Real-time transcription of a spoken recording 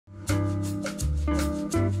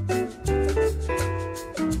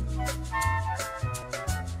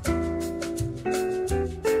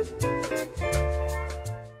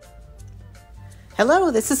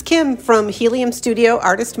Hello, this is Kim from Helium Studio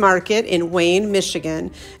Artist Market in Wayne,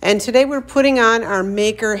 Michigan. And today we're putting on our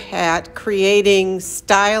maker hat, creating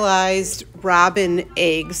stylized robin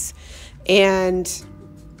eggs. And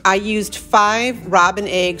I used 5 robin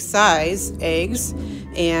egg size eggs,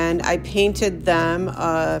 and I painted them.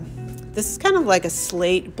 This is kind of like a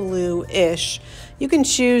slate blue-ish. You can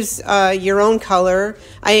choose your own color.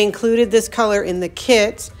 I included this color in the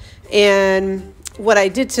kit, and what I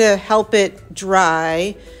did to help it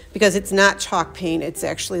dry, because it's not chalk paint, it's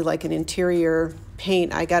actually like an interior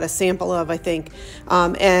paint I got a sample of, I think,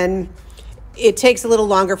 and it takes a little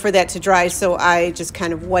longer for that to dry, so I just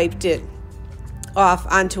kind of wiped it off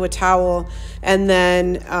onto a towel, and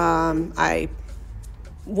then I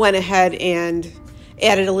went ahead and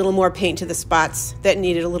added a little more paint to the spots that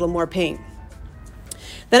needed a little more paint.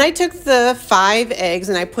 Then I took the 5 eggs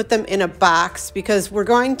and I put them in a box because we're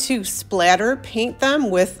going to splatter paint them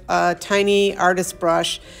with a tiny artist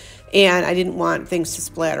brush, and I didn't want things to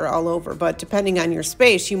splatter all over, but depending on your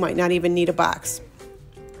space, you might not even need a box.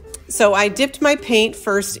 So I dipped my paint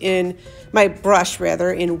first in, my brush rather,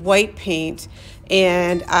 in white paint,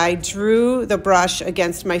 and I drew the brush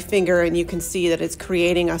against my finger, and you can see that it's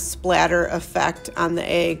creating a splatter effect on the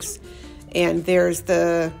eggs. And there's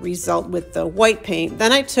the result with the white paint.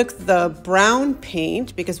 Then I took the brown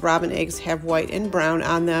paint, because robin eggs have white and brown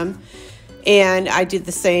on them, and I did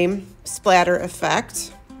the same splatter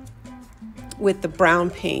effect with the brown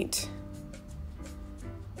paint.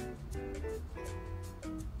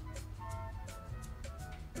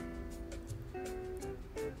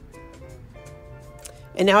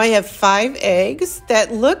 And now I have 5 eggs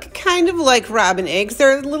that look kind of like robin eggs.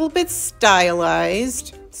 They're a little bit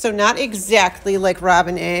stylized, so not exactly like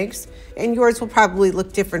robin eggs. And yours will probably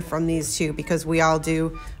look different from these two because we all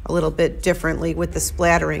do a little bit differently with the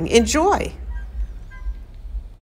splattering. Enjoy!